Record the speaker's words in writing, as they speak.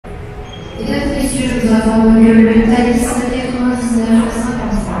Mesdames et messieurs, je vous informe que le taille 99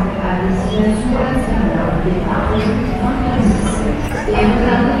 54 à destination de départ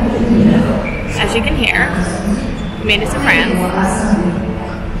As you can hear, we made it to France.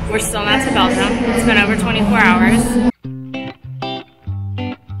 We're still not to Belgium. It's been over 24 hours.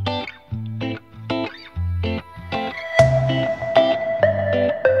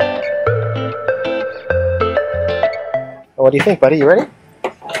 What do you think, buddy? You ready?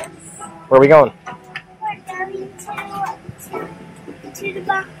 Where are we going? We're going to the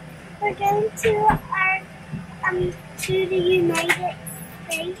bar. We're going to our to the United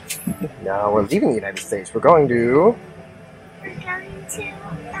States. No, we're leaving the United States. We're going to. We're going to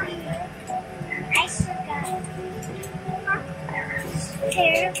I forgot.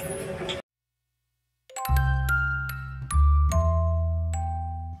 Paris.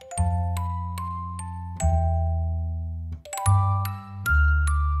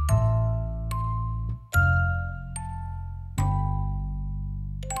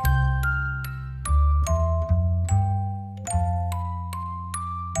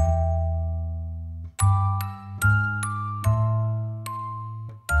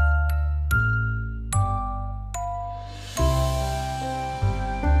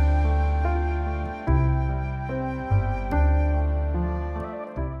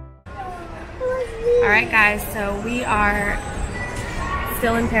 Alright guys, so we are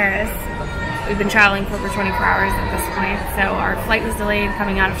still in Paris. We've been traveling for over 24 hours at this point. So our flight was delayed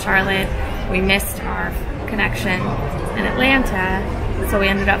coming out of Charlotte. We missed our connection in Atlanta. So we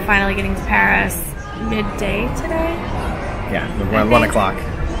ended up finally getting to Paris midday today. Yeah, around 1 o'clock.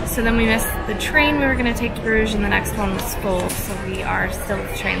 So then we missed the train we were going to take to Bruges, and the next one was full. So we are still at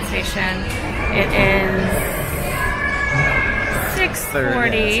the train station. It is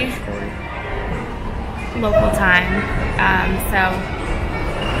 6:40. Local time. So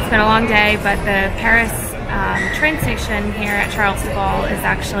it's been a long day, but the Paris train station here at Charles de Gaulle is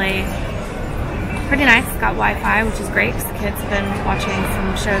actually pretty nice. It's got Wi-Fi, which is great because the kids have been watching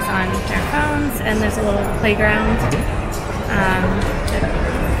some shows on their phones, and there's a little playground that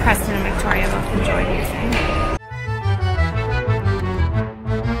Preston and Victoria both enjoy using.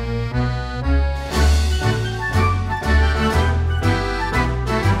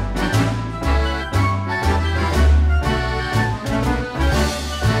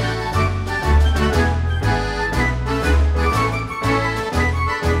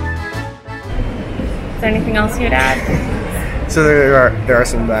 Is there anything else you'd add? So there are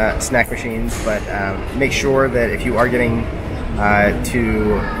some snack machines, but make sure that if you are getting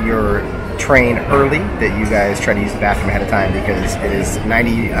to your train early, that you guys try to use the bathroom ahead of time, because it is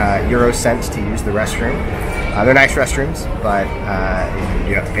 90 euro cents to use the restroom. They're nice restrooms, but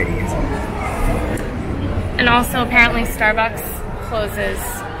you have to pay to use them. And also, apparently Starbucks closes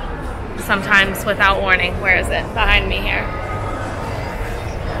sometimes without warning. Where is it? Behind me here.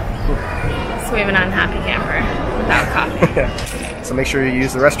 So we have an unhappy camper without coffee. So make sure you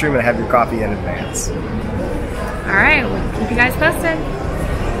use the restroom and have your coffee in advance. Alright, we'll keep you guys posted.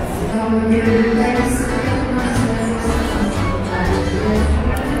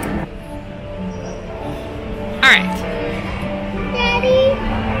 Alright. Daddy,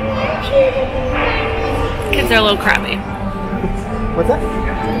 Kids are a little crabby. What's that?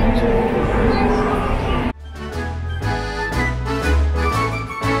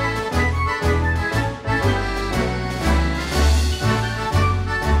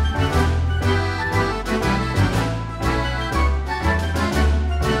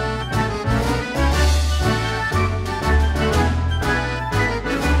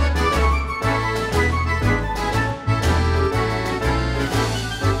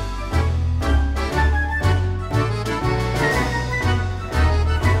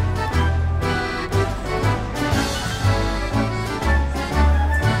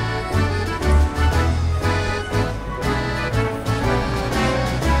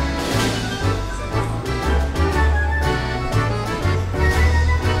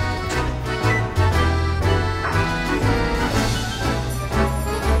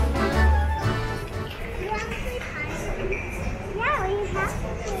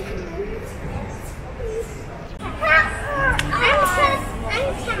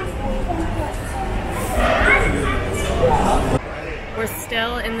 We're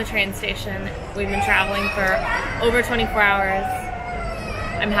still in the train station. We've been traveling for over 24 hours.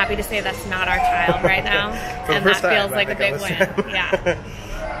 I'm happy to say that's not our child right now. And that feels like a big win. Yeah.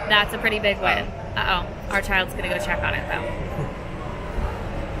 That's a pretty big win. Uh-oh. Our child's gonna go check on it though.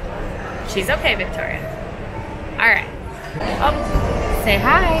 She's okay, Victoria. Alright. Oh, say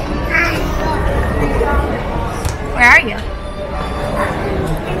hi. Hi. Where are you?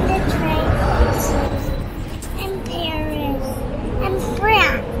 In the train.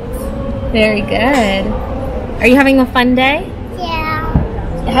 Very good. Are you having a fun day? Yeah.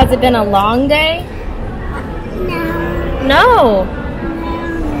 Has it been a long day? No. No.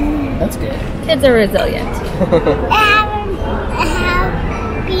 That's good. Kids are resilient.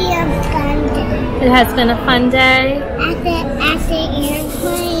 It has been a fun day. At the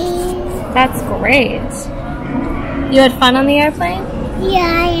airplane. That's great. You had fun on the airplane?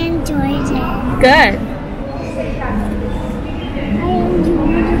 Yeah, I enjoyed it. Good.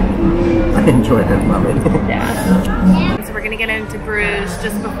 I enjoyed it, Mommy. Yeah. So we're gonna get into Bruges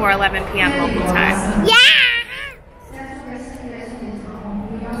just before 11 p.m. local time. Yeah!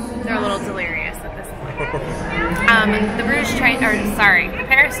 They're a little delirious at this point. The Bruges train, or sorry, the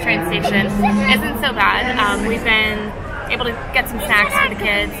Paris train station isn't so bad. We've been able to get some snacks for the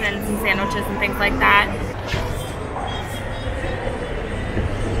kids and some sandwiches and things like that.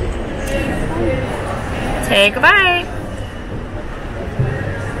 Take a bite.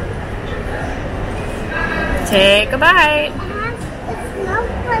 Take a bite. It smells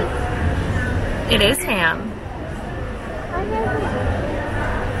like... It is ham.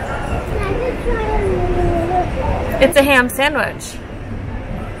 It's a ham sandwich.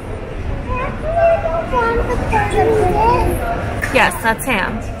 Yes, that's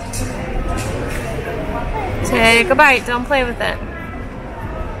ham. Take a bite. Don't play with it.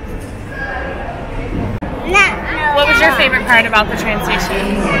 What was your favorite part about the train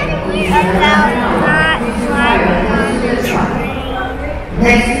station?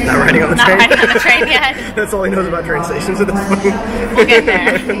 Not riding on the Not train? riding on the train yet. That's all he knows about train stations at this point. We'll get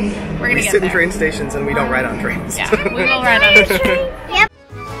there. We're gonna We get sit in there. train stations and we don't ride on trains. Yeah, we will ride on the train. Yep.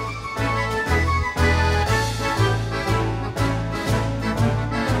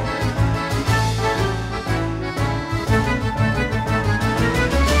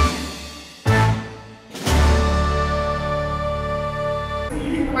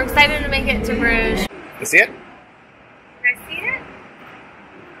 We're excited to make it to Bruges. You see it? You guys see it?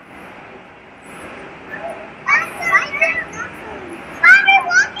 Mommy,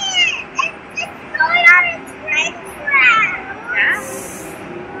 look at it! It's going on a train track!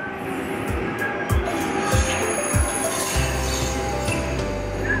 Yeah.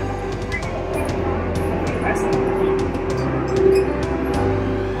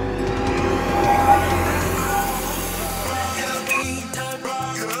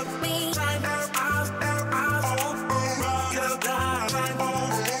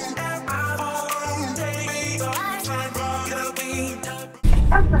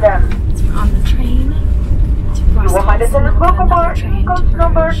 Amsterdam. We're on the train to You will Brussels. find attendant welcome bar Train in to coach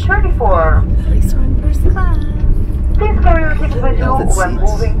number Bruges. 34. Please run first class. Please carry your ticket with you when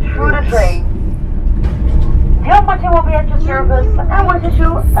moving through the train. The operator will be at your service and will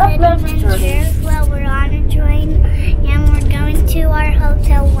issue a pleasant journey. Adventures. Well, we're on a train and we're going to our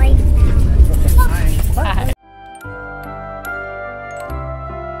hotel right now. Bye.